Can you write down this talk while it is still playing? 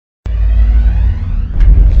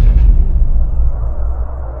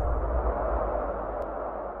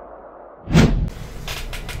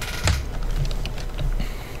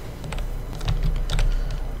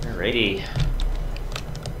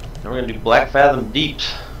we're gonna do Black Fathom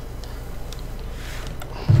Deeps.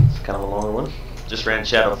 It's kind of a longer one. Just ran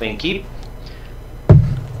Shadowfang Keep.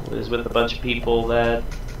 It was with a bunch of people that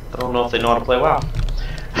I don't know if they know how to play WoW.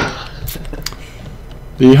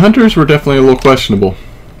 The hunters were definitely a little questionable.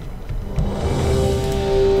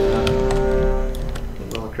 A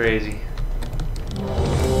little crazy.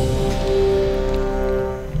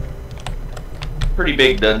 Pretty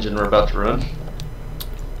big dungeon we're about to run.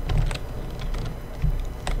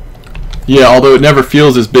 Yeah, although it never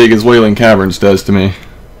feels as big as Wailing Caverns does to me.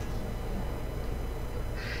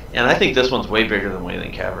 And I think this one's way bigger than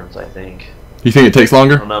Wailing Caverns, I think. You think it takes I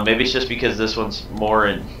longer? don't know, maybe it's just because this one's more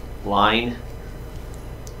in line.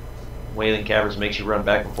 Wailing Caverns makes you run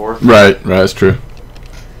back and forth. Right, that's true.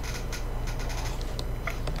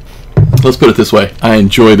 Let's put it this way. I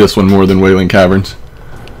enjoy this one more than Wailing Caverns.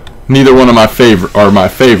 Neither one of my favorite are my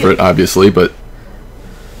favorite, obviously, but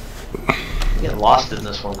You get lost in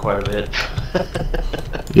this one quite a bit.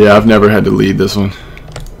 yeah, I've never had to lead this one.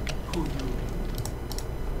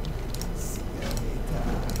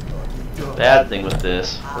 Bad thing with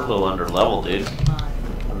this, we're a little under level, dude.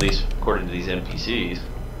 At least according to these NPCs.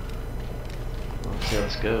 Let's see how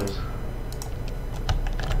this goes.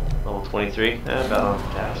 Level 23, about on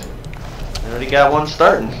task. I already got one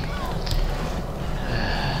starting.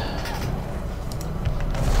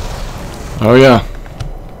 Oh yeah.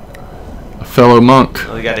 A fellow monk.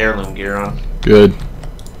 Oh, they got heirloom gear on. Good.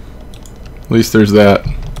 At least there's that.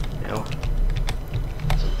 Yep.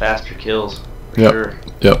 Some faster kills. For Yep. sure.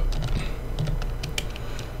 Yep.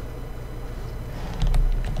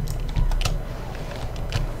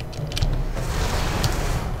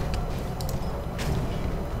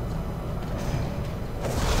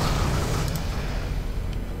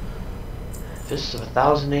 Fists of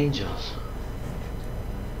 1,000 Angels.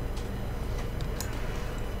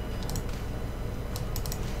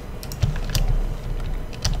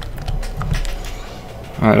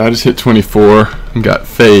 Alright, I just hit 24 and got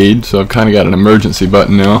fade, so I've kind of got an emergency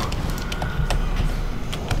button now.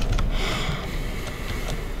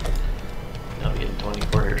 I'll be getting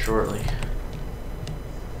 24 here shortly.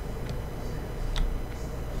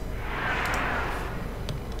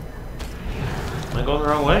 Am I going the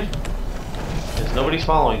wrong way? Because nobody's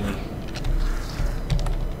following me.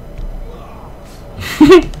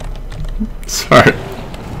 Sorry.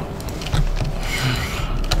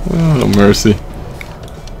 Oh, mercy.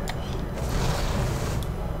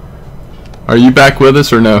 Are you back with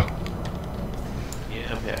us or no?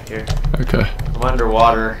 Yeah, I'm back here. Okay. I'm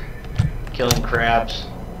underwater, killing crabs.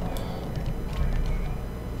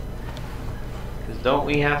 Because don't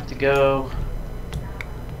we have to go...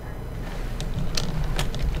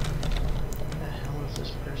 Where the hell is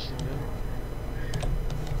this person going?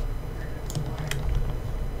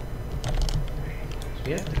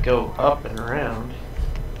 We have to go up and around.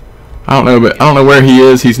 I don't know, but I don't know where he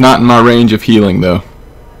is. He's not in my range of healing, though.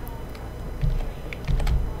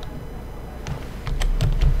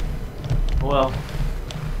 Well,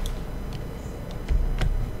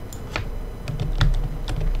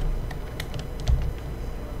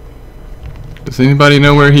 Does anybody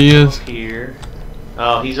know where he is? here.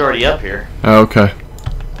 Oh, he's already up here. Oh, okay.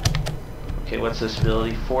 Okay, what's this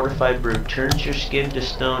ability? Fortified Brew. Turns your skin to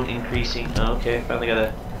stone, increasing... Oh, okay, finally got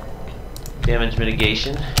a damage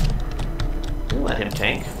mitigation. We'll let him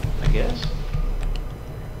tank, I guess.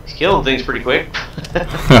 He's killing things pretty quick.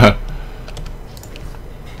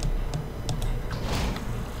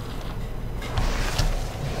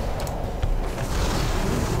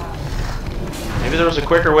 Maybe there was a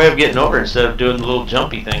quicker way of getting over instead of doing the little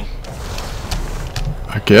jumpy thing.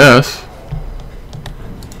 I guess.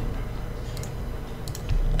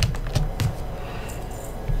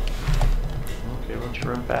 Okay, why don't you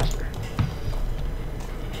run faster?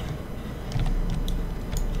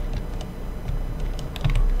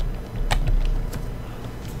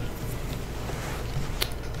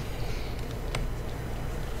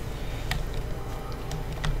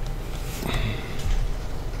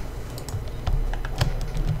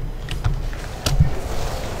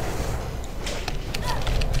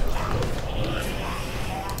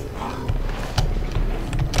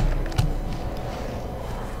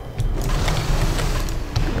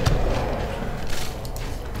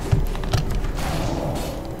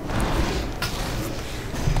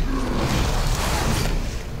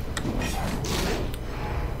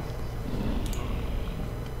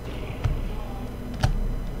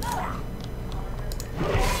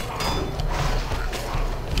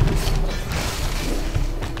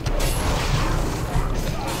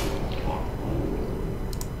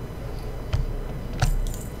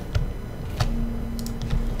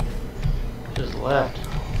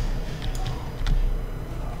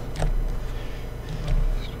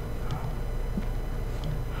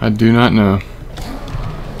 I do not know. I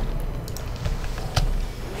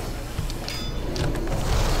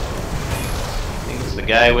think it's the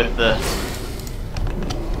guy with the...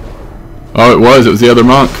 Oh, it was the other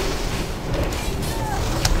monk.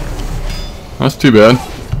 That's too bad.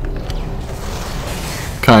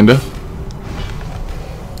 Kinda.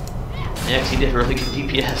 Yeah, 'cause he did really good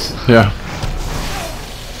DPS. Yeah.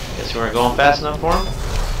 Guess we weren't going fast enough for him?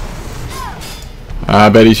 I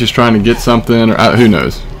bet he's just trying to get something, or who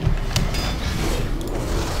knows.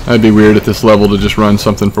 That'd be weird at this level to just run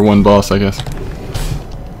something for one boss, I guess.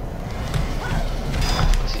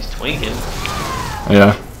 Unless he's twinking.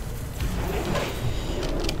 Yeah.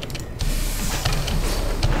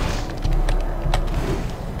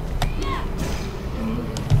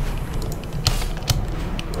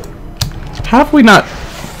 Have we not?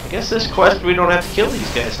 I guess this quest we don't have to kill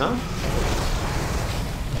these guys, huh?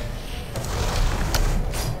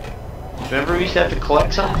 Remember we used to have to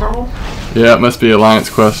collect something from them? Yeah, it must be Alliance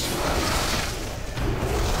quest.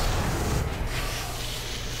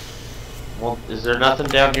 Well, is there nothing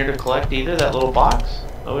down here to collect either? That little box?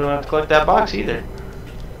 Oh, we don't have to collect that box either.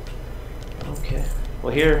 Okay.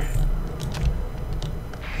 Well, here...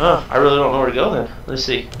 Huh, I really don't know where to go then. Let's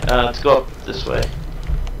see. Let's go up this way.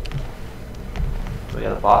 We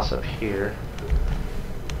got a boss up here.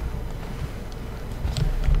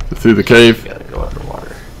 Through the cave. We gotta go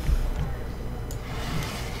underwater.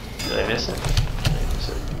 Did I miss it? Did I miss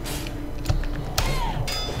it?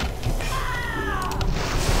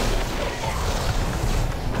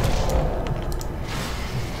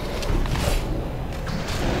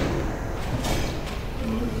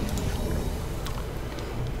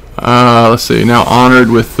 Let's see. Now honored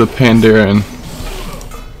with the Pandaren.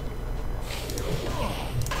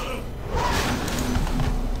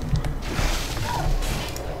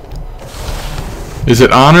 Is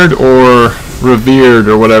it honored or revered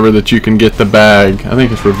or whatever that you can get the bag? I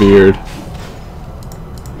think it's revered.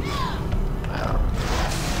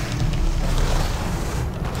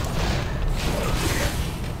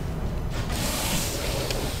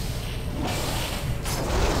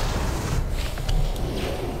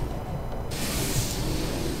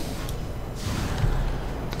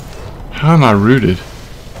 How am I rooted?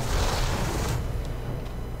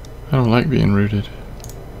 I don't like being rooted.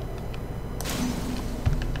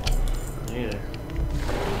 Neither.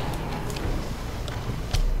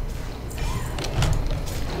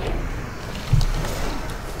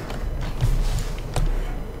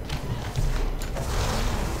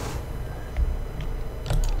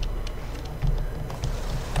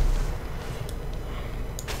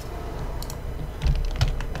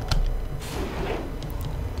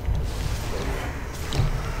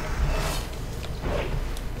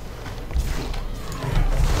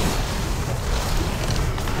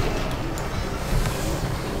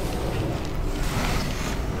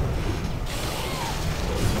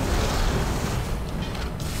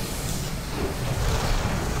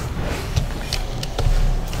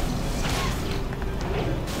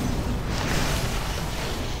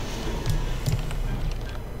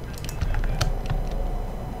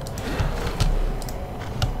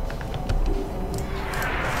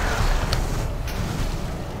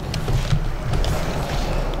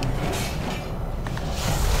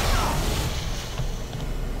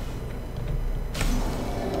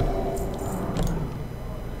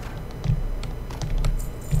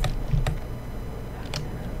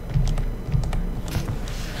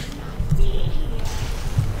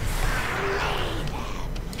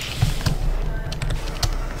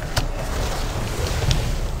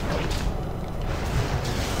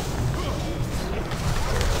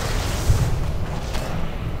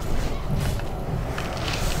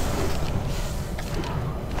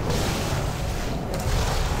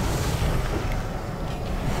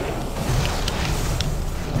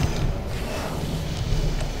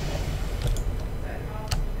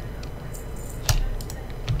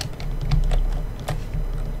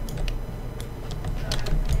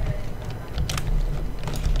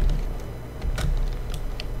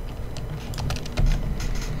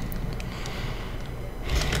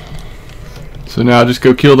 So now just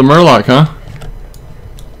go kill the Murloc, huh?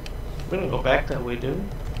 We don't go back that way, do we?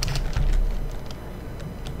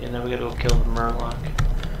 Yeah, now we gotta go kill the Murloc.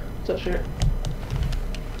 What's up, Spirit?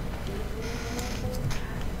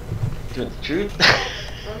 Doing the truth?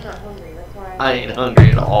 I'm not hungry, that's why I ain't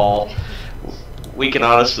hungry at all. We can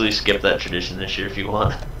honestly skip that tradition this year if you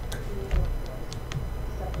want.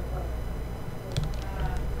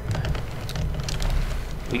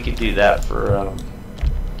 We could do that for, I don't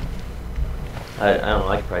know,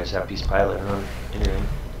 I could probably just have Peace Pilot on anything.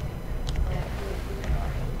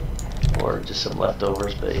 or just some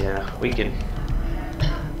leftovers. But yeah, we can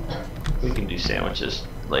do sandwiches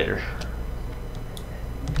later.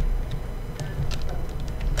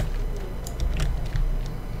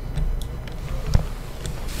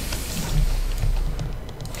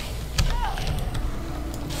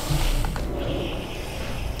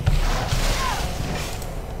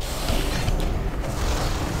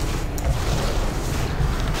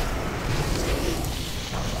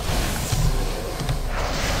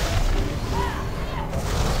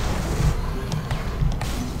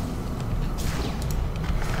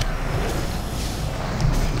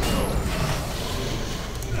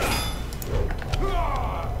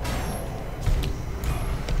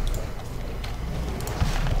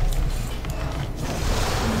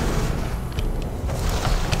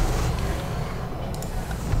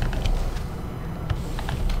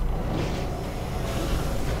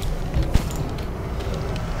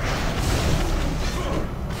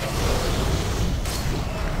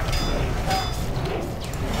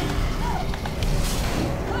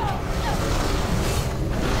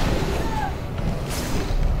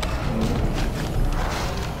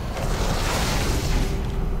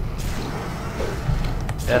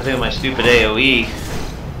 I think my stupid AoE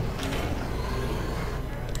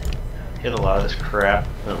hit a lot of this crap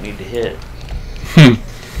I don't need to hit.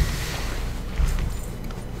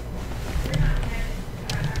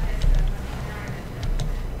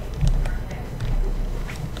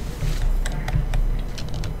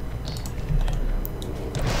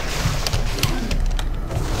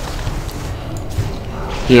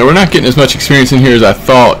 Yeah, we're not getting as much experience in here as I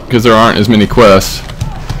thought because there aren't as many quests.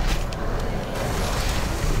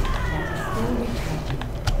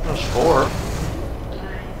 There's 4.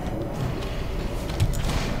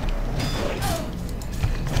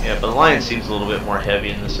 Yeah, but the lion seems a little bit more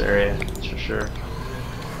heavy in this area, that's for sure.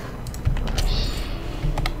 Nice.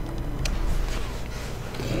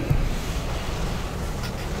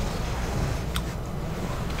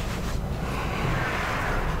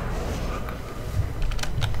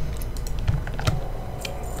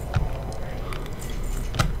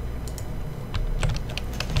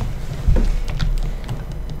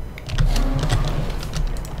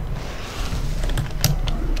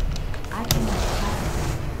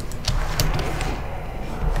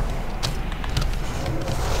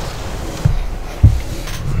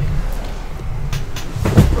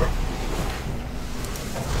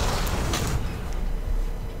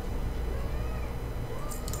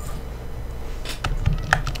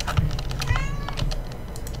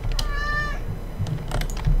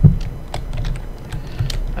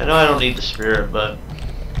 I know I don't need the spirit, but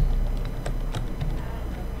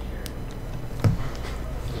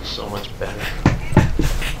it's so much better.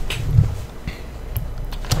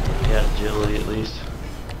 Yeah, agility at least.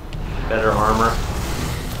 Better armor.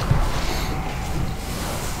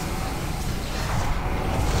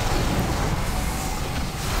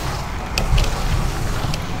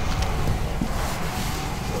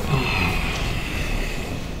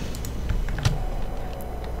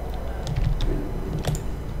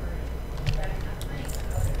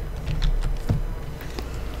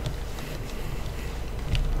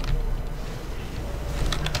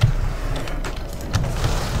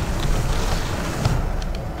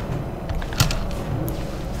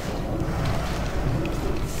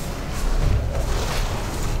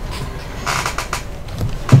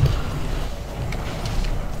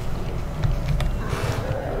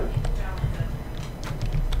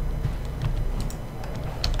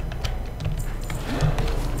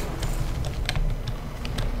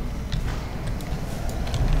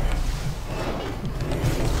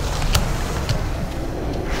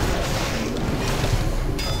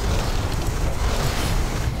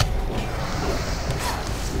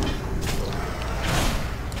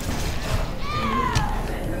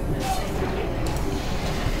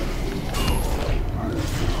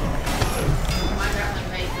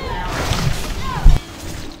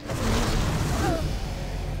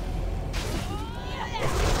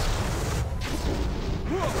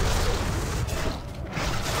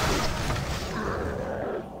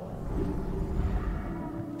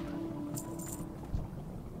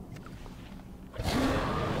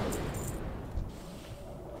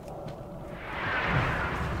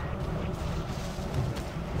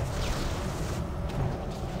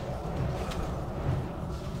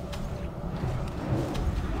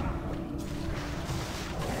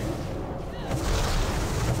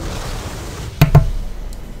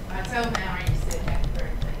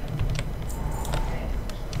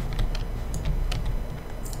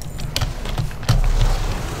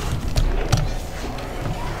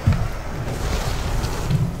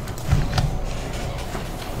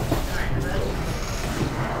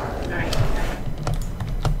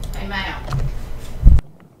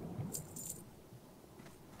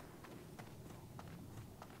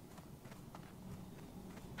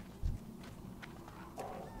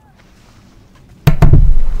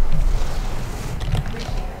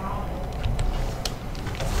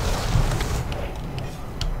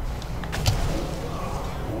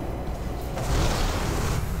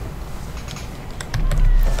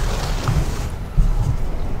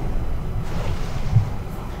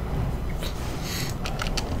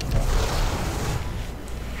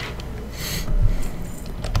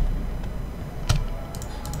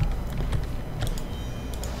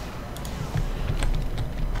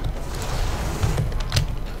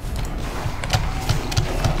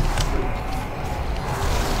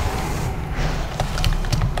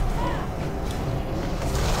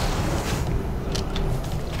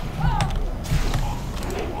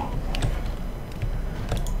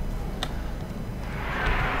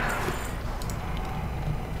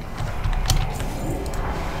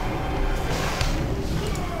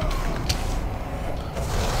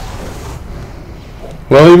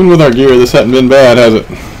 Well, even with our gear, this hasn't been bad, has it?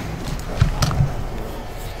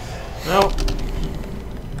 Nope.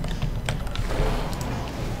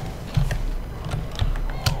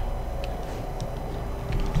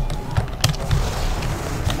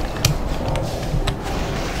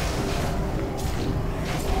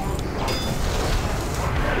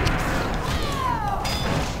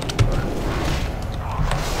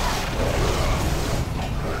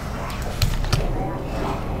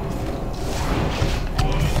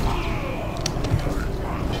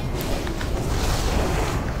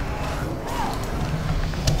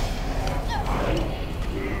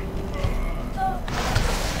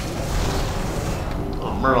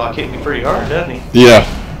 Murloc hit me pretty hard, didn't he? Yeah.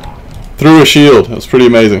 Through a shield. That was pretty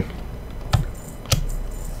amazing.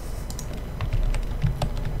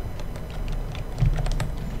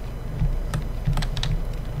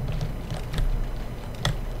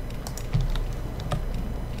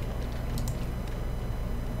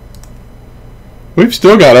 We've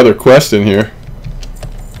still got other quests in here.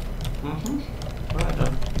 Mm-hmm. Right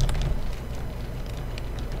done.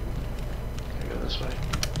 I go this way.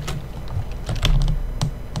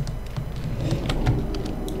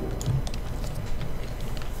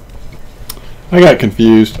 I got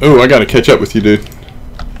confused. Oh, I gotta catch up with you, dude.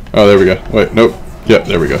 Oh, there we go. Wait, nope. Yep,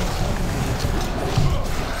 there we go.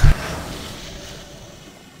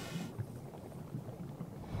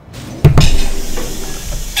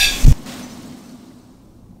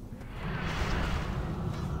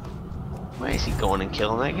 Why is he going and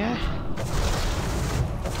killing that guy?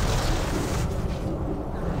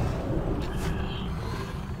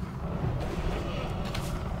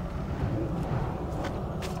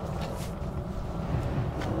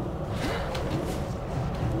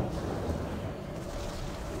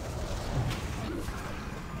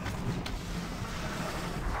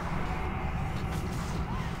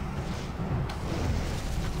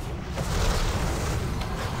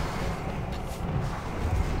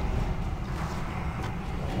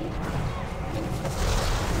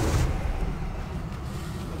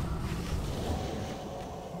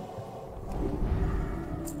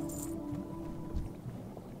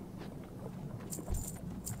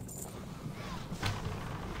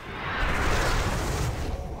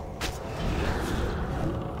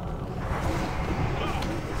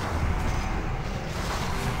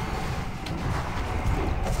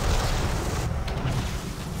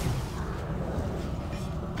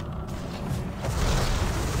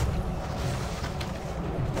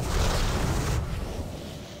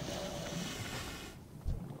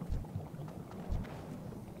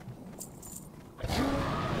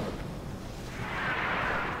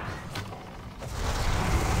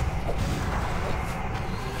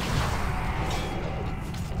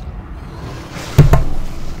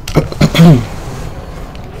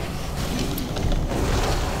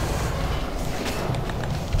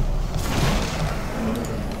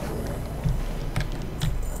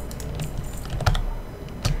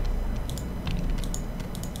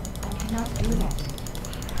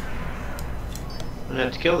 I'm gonna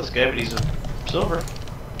have to kill this guy, but he's a silver.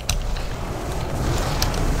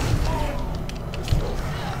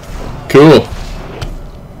 Cool.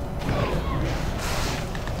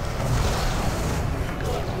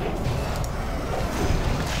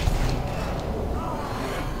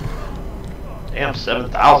 Damn,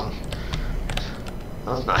 7,000.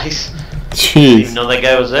 That was nice. Didn't Jeez. even know that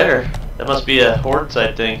guy was there. That must be a horde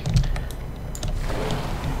side thing.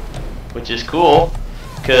 Which is cool,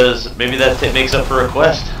 because maybe that makes up for a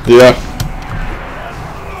quest. Yeah.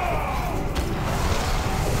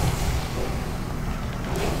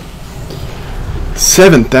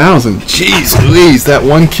 $7,000. Jeez Louise, that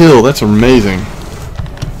one kill. That's amazing.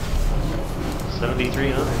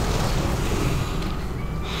 7,300.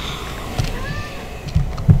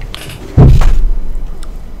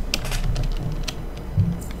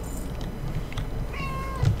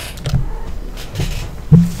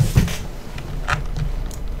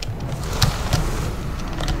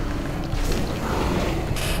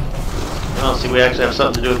 Oh, see, we actually have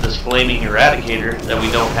something to do with this flaming eradicator that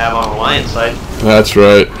we don't have on Alliance side. That's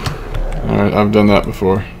right. Alright, I've done that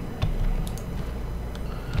before.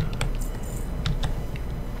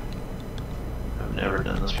 I've never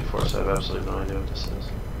done this before, so I have absolutely no idea what this is.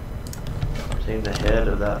 Obtain the head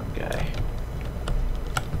of that guy.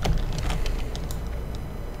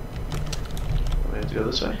 We have to go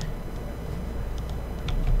this way?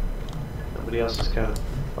 Nobody else is kind of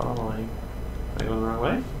following. Am I going the wrong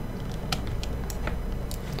way?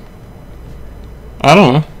 I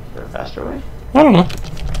don't know. Is there a faster way? I don't know.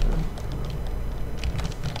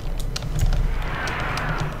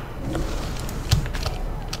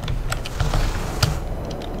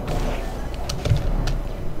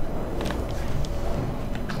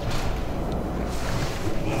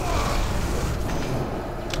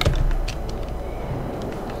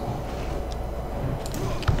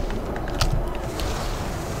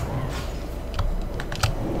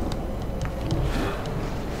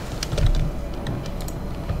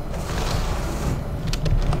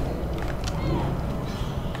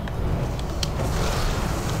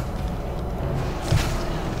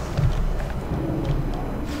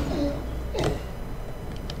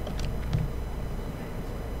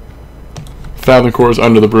 Fathom core is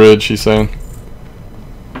under the bridge, she's saying.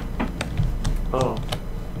 Oh.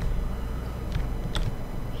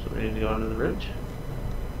 So we need to go under the bridge?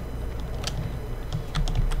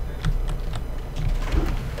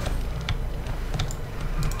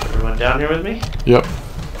 Everyone down here with me? Yep.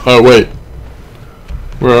 Oh, wait.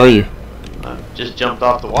 Where are you? I just jumped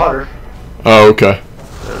off the water. Oh, okay.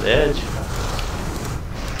 To the edge.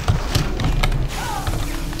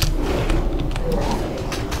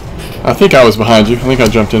 I think I was behind you. I think I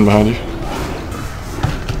jumped in behind you.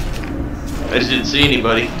 I just didn't see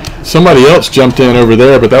anybody. Somebody else jumped in over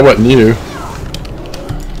there, but that wasn't you.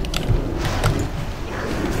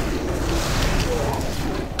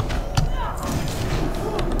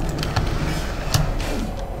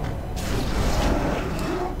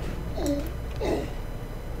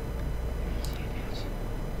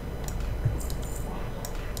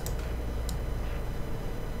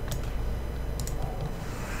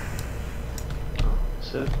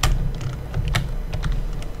 So,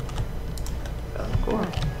 Fathom core.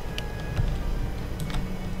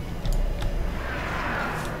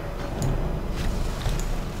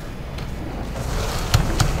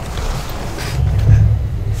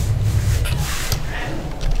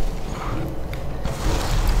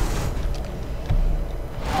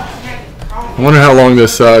 I wonder how long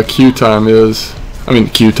this queue time is. I mean,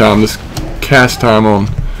 queue time, this cast time on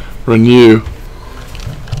Renew.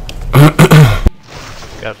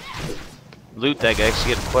 Got loot that guy to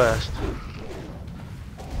get a quest.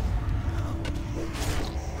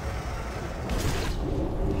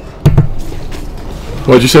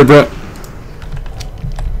 What'd you say, Brent?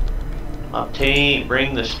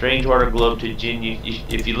 Bring the strange water globe to Jin.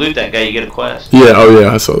 If you loot that guy, you get a quest. Yeah, oh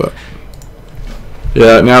yeah, I saw that.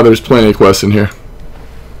 Yeah, now there's plenty of quests in here.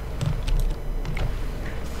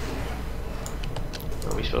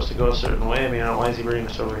 Are we supposed to go a certain way? I mean, why is he bringing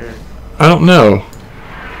us over here? I don't know.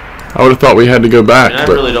 I would have thought we had to go back, I mean, I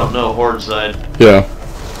but really don't know Horde side. yeah.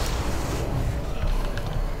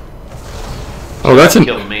 Oh, that's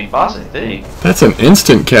Kill the main boss, I think. That's an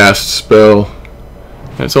instant cast spell.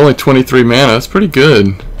 And it's only 23 mana. That's pretty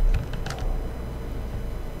good.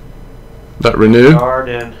 That Renew? Guard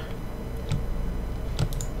and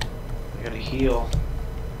I gotta heal.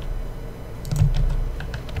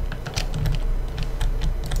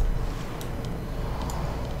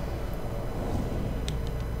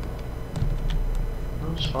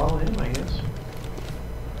 I'll just follow him, I guess.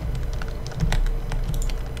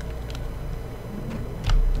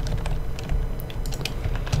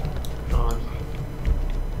 On.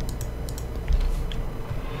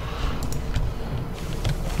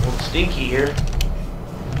 Old Stinky here.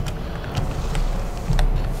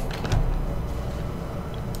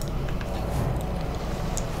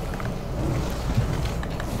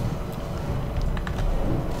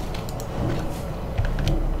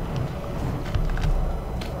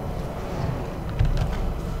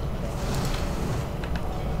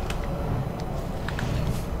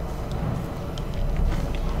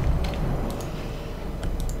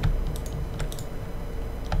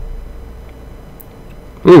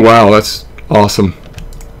 Ooh, wow, that's awesome.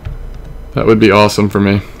 That would be awesome for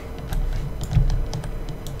me.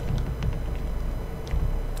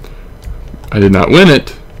 I did not win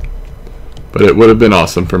it, but it would have been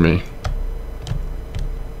awesome for me.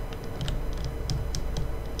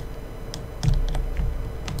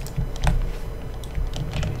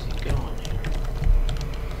 Where's he going here?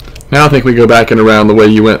 Now I think we go back and around the way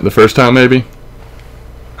you went the first time, maybe?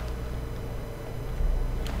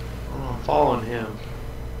 Oh, I'm following him.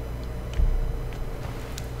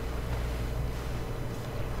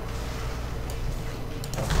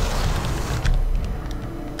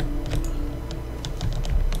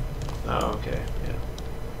 Oh, okay, yeah.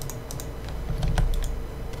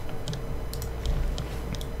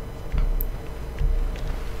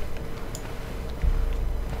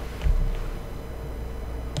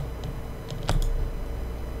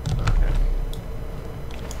 Okay.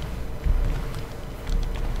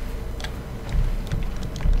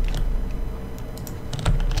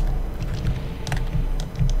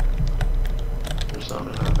 There's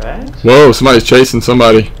something in our bags? Whoa, somebody's chasing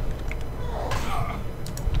somebody.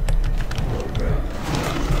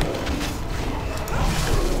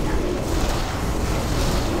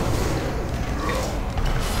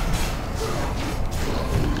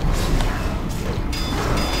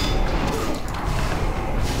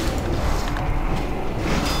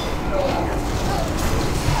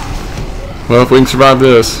 Well, if we can survive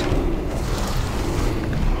this.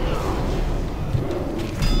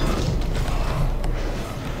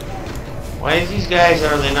 Why is these guys,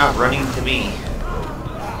 are they not running to me?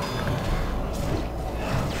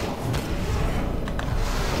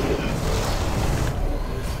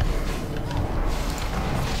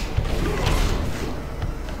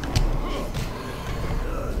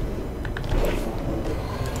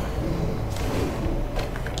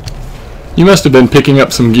 You must have been picking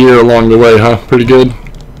up some gear along the way, huh? Pretty good.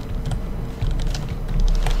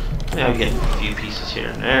 Yeah, I'm getting a few pieces here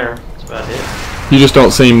and there. That's about it. You just don't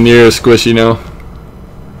seem near as squishy now.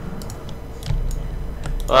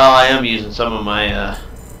 Well, I am using some of my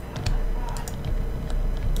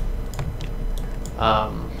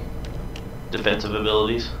defensive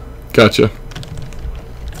abilities. Gotcha.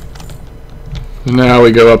 Now we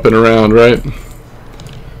go up and around, right?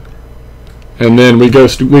 And then we go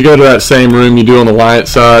to that same room you do on the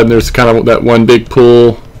Alliance side. And there's kind of that one big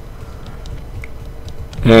pool,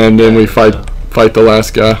 and then we fight the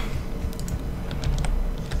last guy.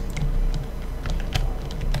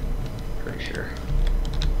 Pretty sure.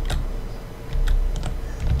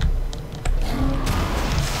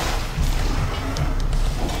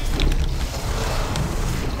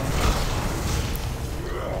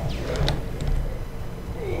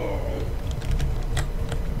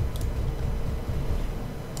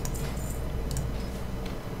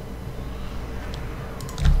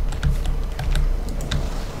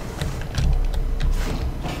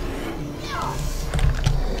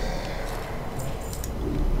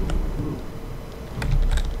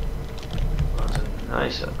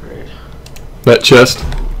 Nice upgrade. That chest.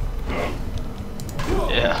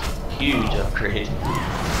 Yeah, huge upgrade.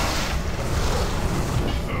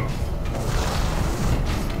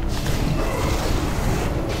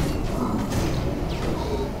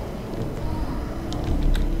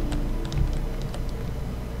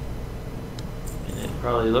 And it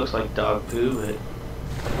probably looks like dog poo, but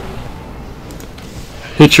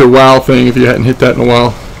Hit your WoW thing if you hadn't hit that in a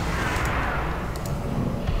while.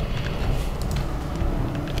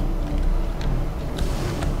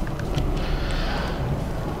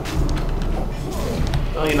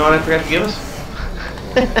 oh, you know what I forgot to give us?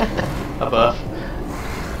 A buff.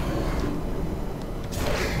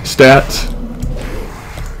 Stats.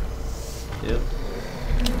 Yep.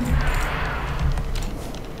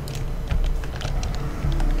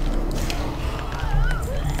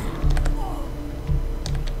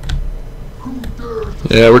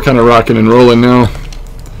 Yeah, we're kind of rocking and rolling now.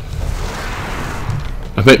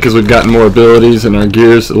 I think because we've gotten more abilities and our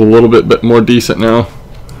gear's a little bit more decent now.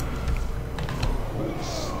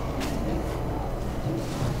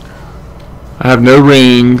 I have no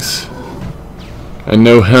rings and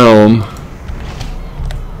no helm.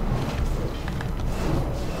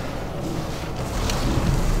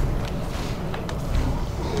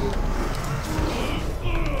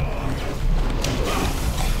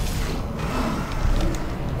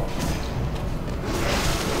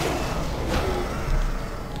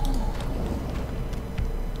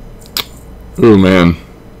 Ooh, man.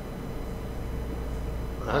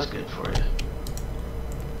 That's good for you.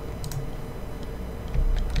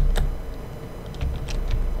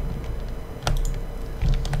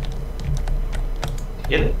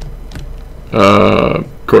 Get it? Of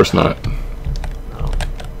course not. No.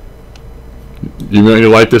 You want me to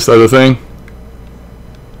light this other thing?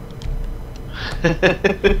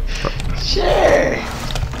 Sure.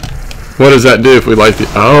 What does that do if we light the...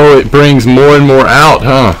 Oh, it brings more and more out,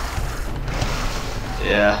 huh?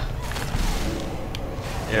 Yeah.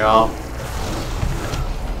 Here, I'll...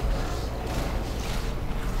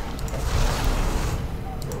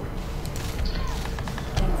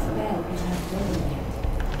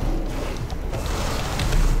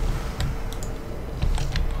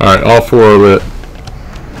 Alright, all four are lit.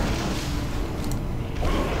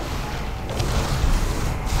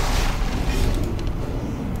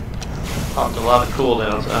 Popped a lot of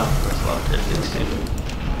cooldowns. Oh, that's a lot of things too.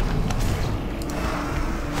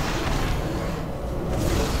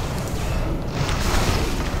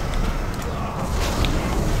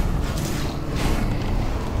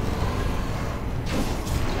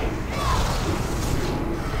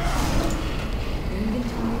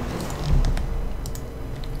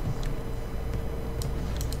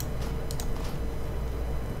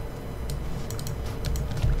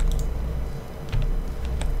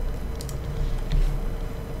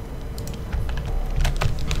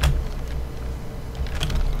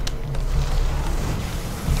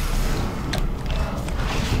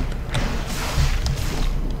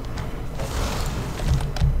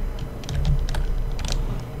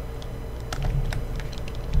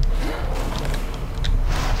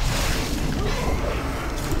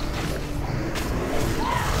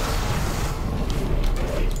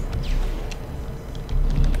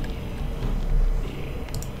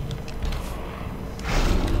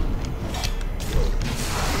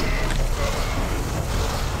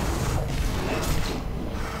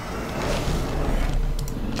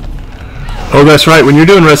 Oh, that's right. When you're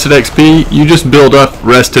doing rested XP, you just build up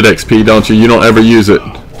rested XP, don't you? You don't ever use it.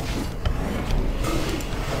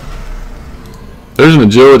 There's an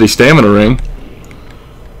agility stamina ring.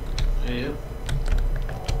 Yep.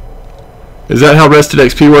 Is that how rested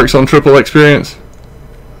XP works on triple experience?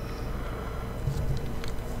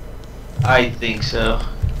 I think so.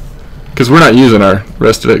 Because we're not using our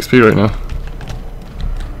rested XP right now.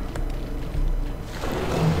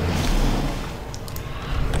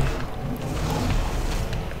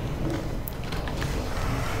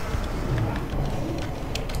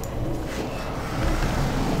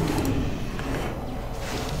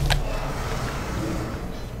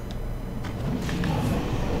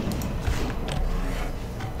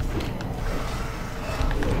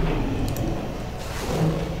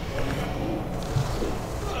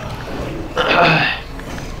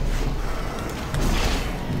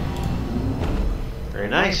 Very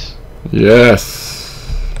nice. Yes.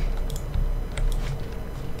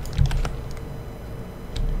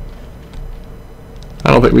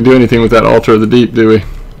 I don't think we do anything with that Altar of the Deep, do we? I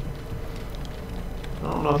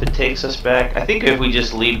don't know if it takes us back. I think if we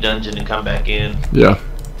just leave dungeon and come back in. Yeah.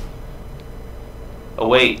 Oh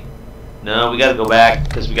wait, no, we gotta go back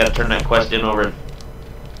because we gotta turn that quest in over.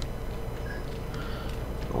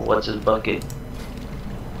 What's his bucket?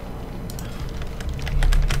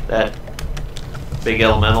 That big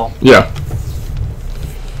elemental. Yeah.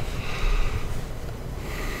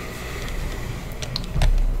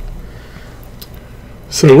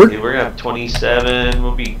 So We're gonna have 27.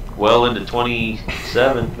 We'll be well into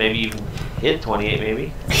 27. Maybe even hit 28.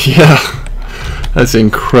 Maybe. yeah, that's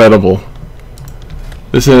incredible.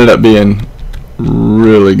 This ended up being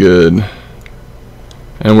really good,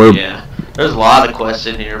 and we're Yeah. There's a lot of quests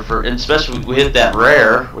in here for, and especially we hit that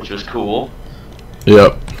rare, which was cool.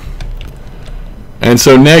 Yep. And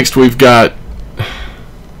so next we've got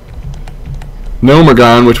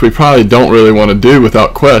Nomergon, which we probably don't really want to do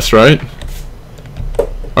without quests, right?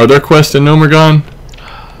 Are there quests in Nomergon?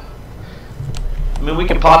 I mean, we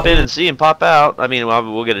can pop in and see and pop out. I mean,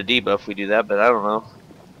 we'll get a debuff if we do that, but I don't know.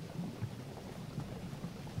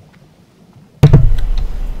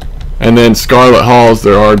 And then Scarlet Halls,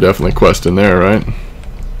 there are definitely quests in there, right?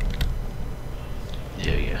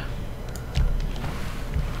 Yeah.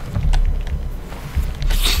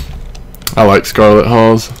 I like Scarlet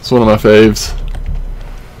Halls. It's one of my faves.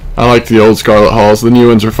 I like the old Scarlet Halls. The new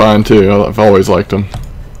ones are fine too. I've always liked them.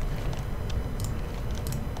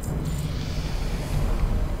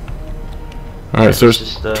 Alright, so there's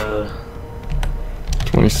just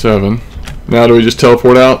 27. Now do we just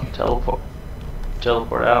teleport out?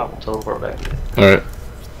 teleport out. We'll teleport back in. Alright.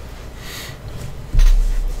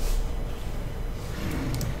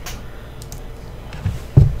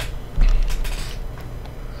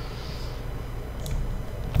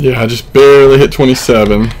 Yeah, I just barely hit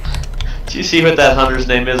 27. Do you see what that hunter's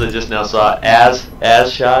name is? I just now saw it.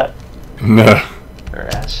 As shot No. or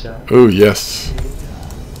As shot. Oh yes.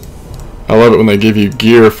 I love it when they give you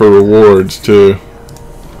gear for rewards too.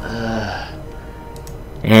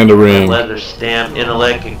 And a ring. Leather stamp,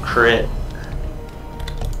 intellect, and crit.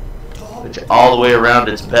 Which all the way around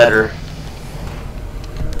it's better.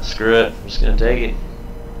 Screw it. I'm just gonna take it.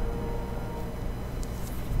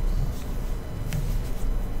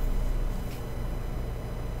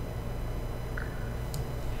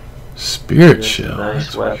 Spirit That's a shell. nice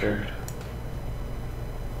That's weapon.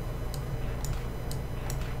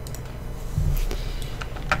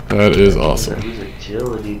 That is awesome. I use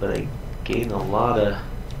agility, but I gain a lot of.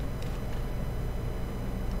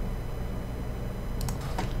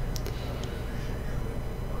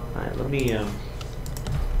 Alright, let me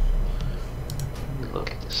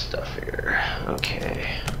look at this stuff here.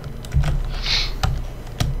 Okay.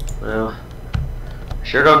 Well,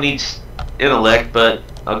 sure don't need intellect, but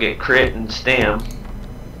I'll get crit and stam.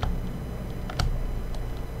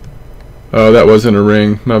 Oh, that wasn't a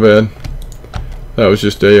ring. My bad. That was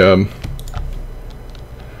just a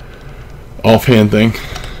offhand thing.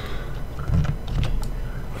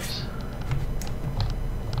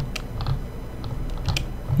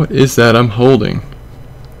 What is that I'm holding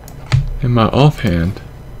in my offhand?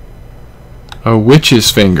 A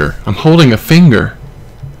witch's finger. I'm holding a finger.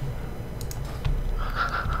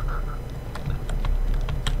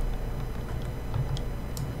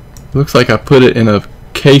 Looks like I put it in a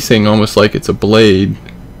casing almost like it's a blade.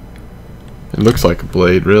 It looks like a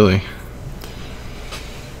blade, really.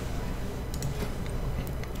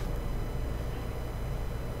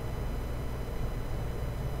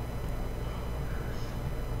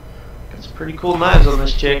 Got some pretty cool knives on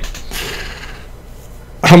this chick.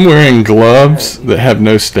 I'm wearing gloves that have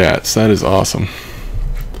no stats. That is awesome.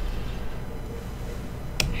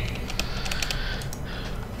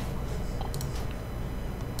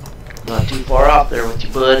 Not too far off there with you,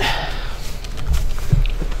 bud.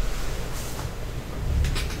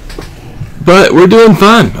 But we're doing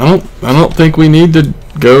fine. I don't think we need to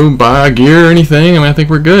go buy gear or anything. I mean, I think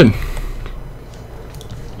we're good.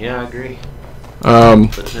 Yeah, I agree. Um,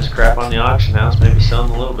 Putting this crap on the auction house, maybe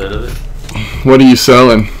selling a little bit of it. what are you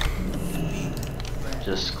selling?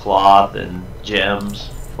 Just cloth and gems,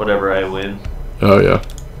 whatever I win. Oh yeah.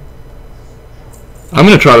 I'm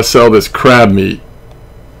gonna try to sell this crab meat.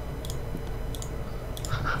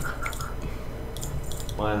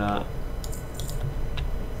 Why not?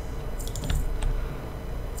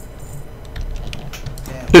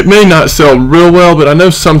 It may not sell real well, but I know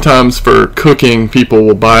sometimes for cooking people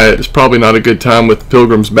will buy it. It's probably not a good time with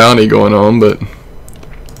Pilgrim's Bounty going on, but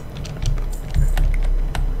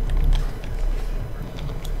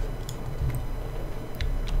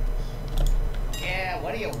Yeah,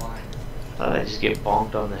 what do you want? Thought I just get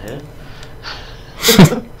bonked on the head.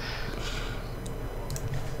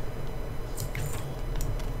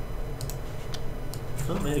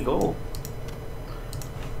 Oh, made a goal.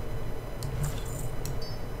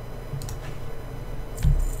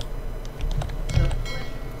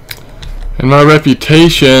 and my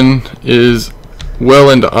reputation is well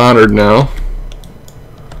into honored now.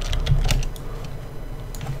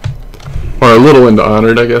 Or a little into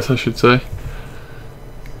honored, I guess I should say.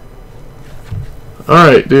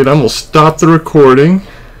 Alright, dude, I'm gonna stop the recording.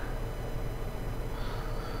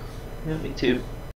 Yeah, me too.